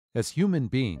As human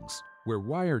beings, we're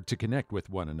wired to connect with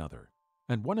one another.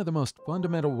 And one of the most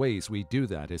fundamental ways we do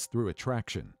that is through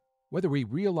attraction. Whether we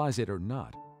realize it or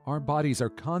not, our bodies are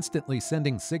constantly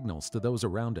sending signals to those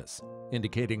around us,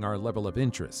 indicating our level of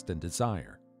interest and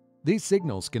desire. These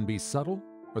signals can be subtle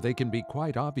or they can be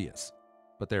quite obvious,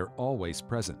 but they're always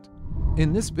present.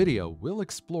 In this video, we'll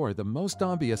explore the most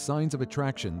obvious signs of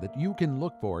attraction that you can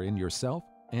look for in yourself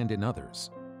and in others.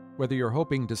 Whether you're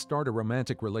hoping to start a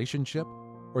romantic relationship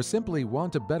or simply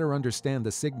want to better understand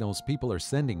the signals people are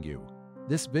sending you,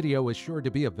 this video is sure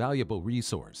to be a valuable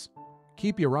resource.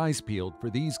 Keep your eyes peeled for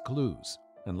these clues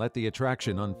and let the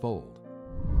attraction unfold.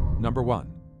 Number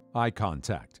 1. Eye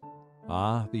contact.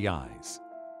 Ah, the eyes.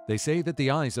 They say that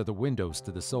the eyes are the windows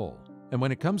to the soul, and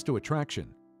when it comes to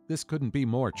attraction, this couldn't be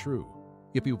more true.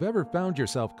 If you've ever found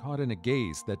yourself caught in a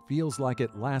gaze that feels like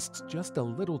it lasts just a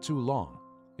little too long,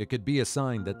 it could be a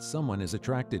sign that someone is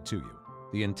attracted to you.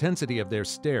 The intensity of their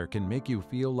stare can make you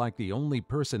feel like the only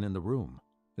person in the room,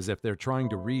 as if they're trying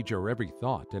to read your every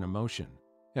thought and emotion.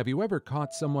 Have you ever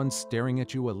caught someone staring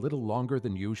at you a little longer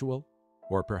than usual?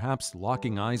 Or perhaps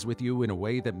locking eyes with you in a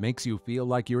way that makes you feel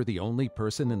like you're the only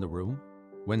person in the room?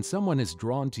 When someone is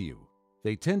drawn to you,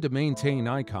 they tend to maintain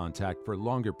eye contact for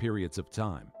longer periods of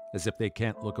time, as if they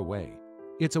can't look away.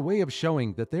 It's a way of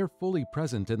showing that they're fully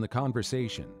present in the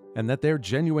conversation and that they're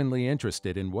genuinely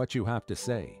interested in what you have to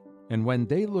say. And when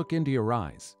they look into your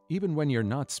eyes, even when you're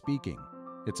not speaking,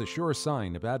 it's a sure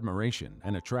sign of admiration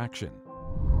and attraction.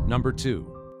 Number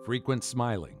 2. Frequent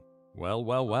smiling.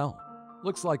 Well.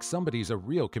 Looks like somebody's a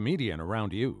real comedian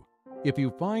around you. If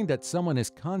you find that someone is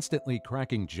constantly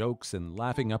cracking jokes and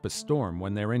laughing up a storm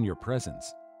when they're in your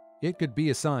presence, it could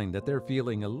be a sign that they're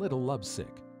feeling a little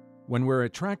lovesick. When we're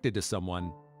attracted to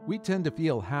someone, we tend to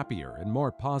feel happier and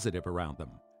more positive around them,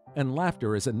 and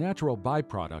laughter is a natural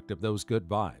byproduct of those good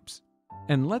vibes.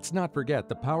 And let's not forget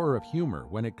the power of humor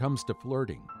when it comes to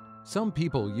flirting. Some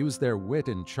people use their wit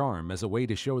and charm as a way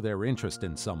to show their interest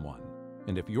in someone,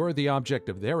 and if you're the object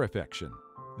of their affection,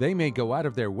 they may go out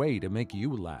of their way to make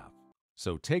you laugh.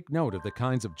 So take note of the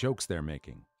kinds of jokes they're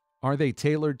making. Are they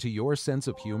tailored to your sense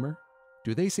of humor?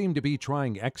 Do they seem to be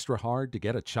trying extra hard to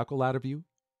get a chuckle out of you?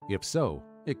 If so,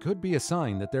 it could be a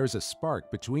sign that there's a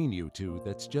spark between you two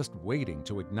that's just waiting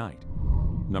to ignite.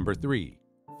 Number 3.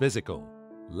 Physical.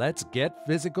 Let's get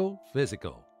physical.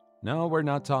 No, we're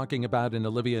not talking about an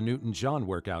Olivia Newton-John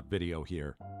workout video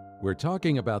here. We're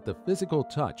talking about the physical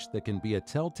touch that can be a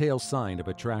telltale sign of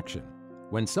attraction.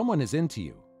 When someone is into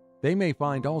you, they may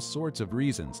find all sorts of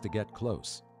reasons to get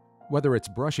close. Whether it's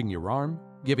brushing your arm,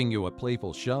 giving you a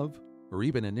playful shove, or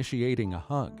even initiating a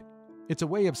hug. It's a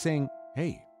way of saying,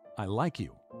 hey, I like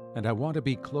you, and I want to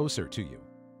be closer to you.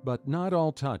 But not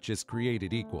all touch is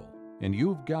created equal, and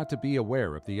you've got to be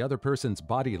aware of the other person's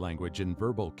body language and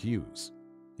verbal cues.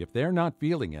 If they're not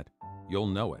feeling it, you'll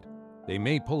know it. They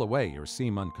may pull away or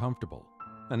seem uncomfortable,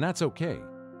 and that's okay.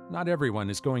 Not everyone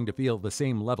is going to feel the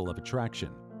same level of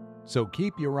attraction. So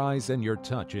keep your eyes and your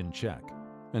touch in check,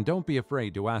 and don't be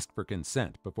afraid to ask for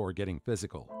consent before getting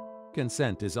physical.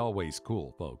 Consent is always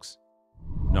cool, folks.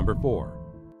 Number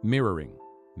 4. Mirroring.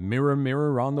 Mirror,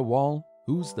 mirror on the wall,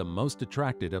 who's the most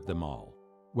attracted of them all?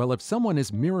 Well, if someone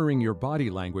is mirroring your body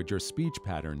language or speech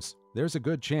patterns, there's a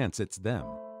good chance it's them.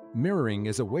 Mirroring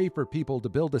is a way for people to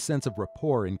build a sense of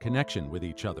rapport and connection with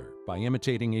each other by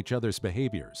imitating each other's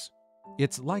behaviors.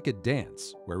 It's like a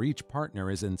dance where each partner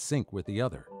is in sync with the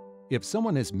other. If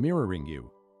someone is mirroring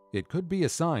you, it could be a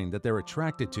sign that they're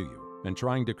attracted to you and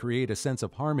trying to create a sense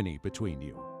of harmony between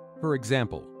you. For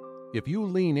example, if you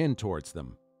lean in towards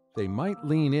them, they might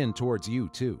lean in towards you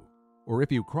too. Or if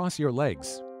you cross your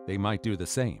legs, they might do the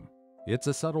same. It's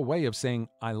a subtle way of saying,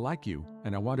 I like you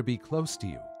and I want to be close to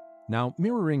you. Now,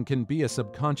 mirroring can be a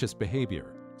subconscious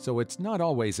behavior, so it's not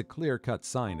always a clear-cut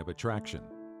sign of attraction.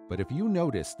 But if you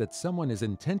notice that someone is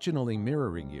intentionally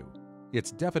mirroring you,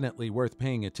 it's definitely worth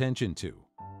paying attention to.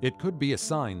 It could be a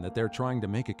sign that they're trying to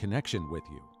make a connection with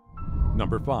you.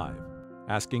 Number 5.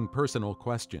 Asking personal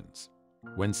questions.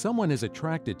 When someone is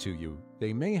attracted to you,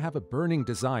 they may have a burning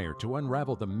desire to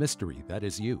unravel the mystery that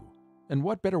is you. And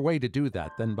what better way to do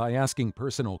that than by asking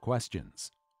personal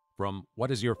questions? From what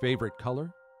is your favorite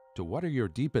color? To what are your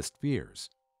deepest fears?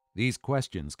 These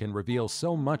questions can reveal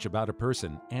so much about a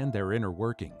person and their inner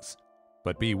workings.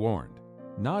 But be warned,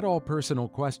 not all personal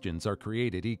questions are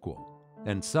created equal,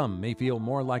 and some may feel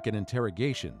more like an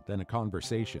interrogation than a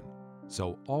conversation.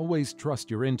 So always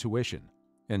trust your intuition,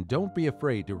 and don't be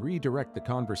afraid to redirect the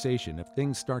conversation if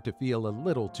things start to feel a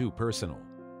little too personal.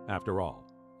 After all,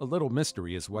 a little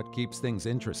mystery is what keeps things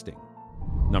interesting.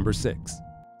 Number 6.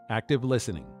 Active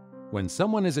listening. When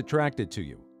someone is attracted to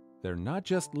you, They're not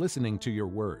just listening to your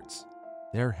words.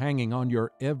 They're hanging on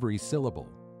your every syllable.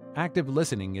 Active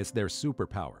listening is their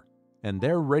superpower, and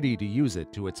they're ready to use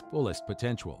it to its fullest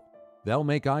potential. They'll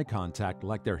make eye contact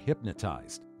like they're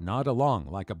hypnotized, nod along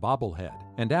like a bobblehead,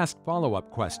 and ask follow-up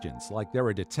questions like they're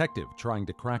a detective trying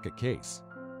to crack a case.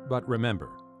 But remember,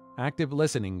 active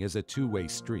listening is a two-way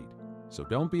street, so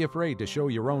don't be afraid to show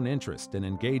your own interest and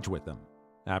engage with them.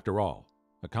 After all,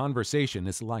 a conversation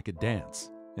is like a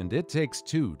dance, and it takes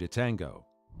two to tango.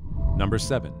 Number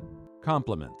 7.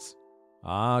 Compliments.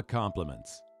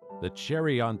 Compliments. The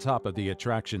cherry on top of the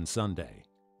attraction sundae.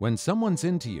 When someone's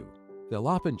into you, they'll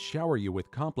often shower you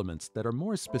with compliments that are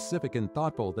more specific and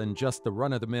thoughtful than just the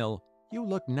run-of-the-mill, "You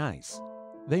look nice."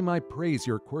 They might praise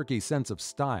your quirky sense of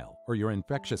style or your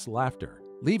infectious laughter,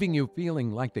 leaving you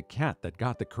feeling like the cat that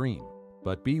got the cream.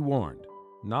 But be warned,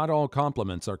 not all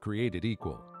compliments are created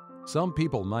equal. Some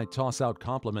people might toss out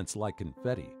compliments like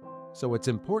confetti, so it's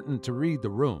important to read the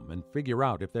room and figure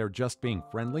out if they're just being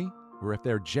friendly or if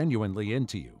they're genuinely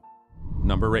into you.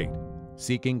 Number 8.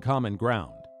 Seeking common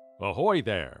ground. Ahoy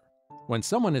there! When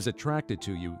someone is attracted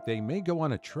to you, they may go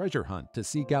on a treasure hunt to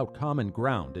seek out common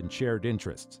ground and shared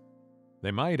interests.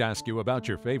 They might ask you about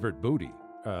your favorite booty,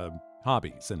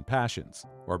 hobbies and passions,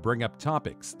 or bring up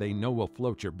topics they know will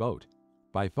float your boat.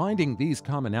 By finding these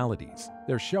commonalities,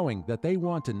 they're showing that they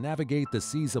want to navigate the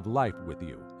seas of life with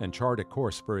you and chart a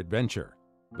course for adventure.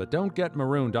 But don't get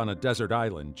marooned on a desert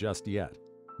island just yet.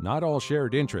 Not all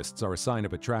shared interests are a sign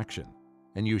of attraction,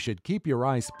 and you should keep your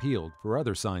eyes peeled for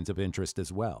other signs of interest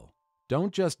as well.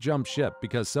 Don't just jump ship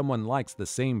because someone likes the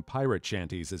same pirate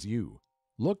shanties as you.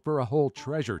 Look for a whole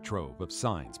treasure trove of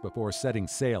signs before setting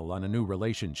sail on a new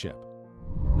relationship.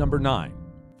 Number 9.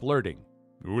 Flirting.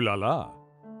 Ooh la la!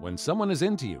 When someone is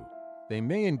into you, they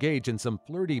may engage in some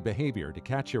flirty behavior to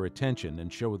catch your attention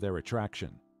and show their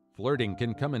attraction. Flirting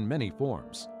can come in many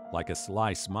forms, like a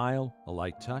sly smile, a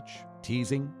light touch,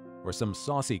 teasing, or some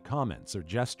saucy comments or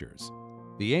gestures.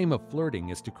 The aim of flirting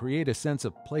is to create a sense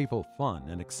of playful fun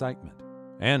and excitement,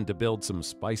 and to build some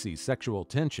spicy sexual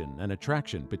tension and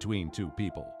attraction between two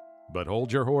people. But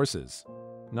hold your horses.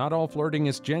 Not all flirting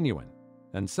is genuine,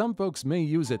 and some folks may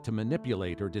use it to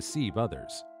manipulate or deceive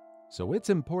others. So it's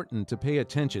important to pay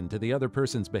attention to the other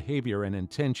person's behavior and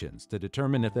intentions to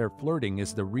determine if their flirting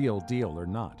is the real deal or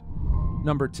not.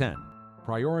 Number 10.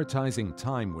 Prioritizing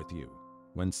time with you.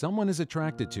 When someone is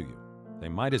attracted to you, they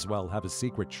might as well have a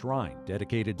secret shrine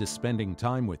dedicated to spending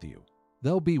time with you.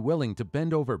 They'll be willing to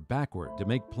bend over backward to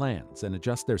make plans and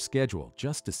adjust their schedule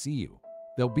just to see you.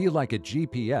 They'll be like a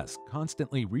GPS,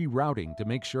 constantly rerouting to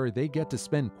make sure they get to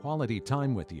spend quality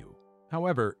time with you.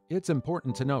 However, it's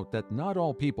important to note that not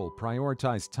all people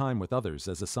prioritize time with others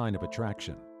as a sign of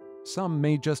attraction. Some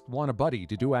may just want a buddy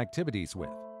to do activities with,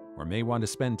 or may want to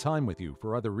spend time with you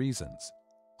for other reasons.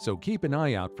 So keep an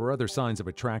eye out for other signs of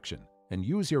attraction and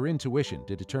use your intuition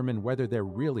to determine whether they're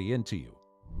really into you.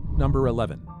 Number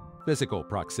 11. Physical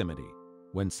proximity.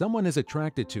 When someone is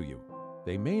attracted to you,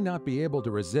 they may not be able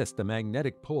to resist the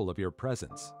magnetic pull of your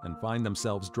presence and find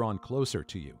themselves drawn closer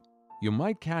to you. You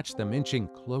might catch them inching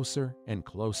closer and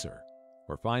closer,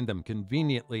 or find them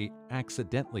conveniently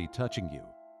accidentally touching you,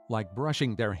 like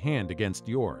brushing their hand against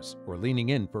yours or leaning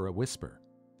in for a whisper.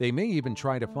 They may even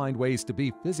try to find ways to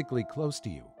be physically close to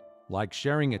you, like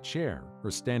sharing a chair or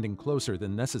standing closer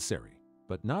than necessary.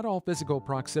 But not all physical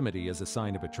proximity is a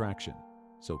sign of attraction.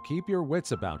 So keep your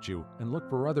wits about you and look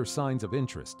for other signs of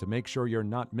interest to make sure you're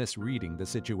not misreading the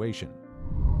situation.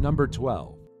 Number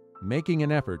 12. Making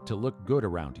an effort to look good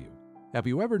around you. Have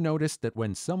you ever noticed that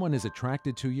when someone is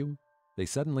attracted to you, they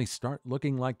suddenly start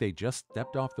looking like they just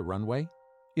stepped off the runway?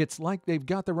 It's like they've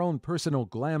got their own personal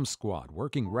glam squad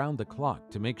working round the clock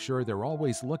to make sure they're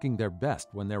always looking their best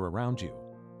when they're around you.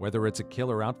 Whether it's a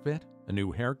killer outfit, a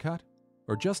new haircut,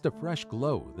 or just a fresh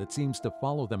glow that seems to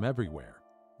follow them everywhere.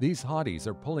 These hotties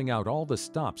are pulling out all the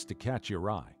stops to catch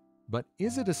your eye. But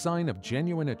is it a sign of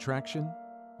genuine attraction,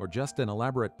 or just an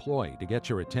elaborate ploy to get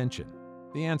your attention?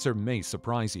 The answer may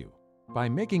surprise you. By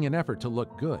making an effort to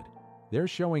look good, they're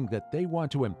showing that they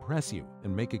want to impress you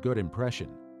and make a good impression.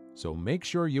 So make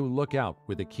sure you look out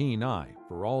with a keen eye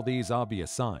for all these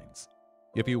obvious signs.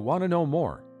 If you want to know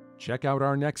more, check out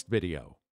our next video.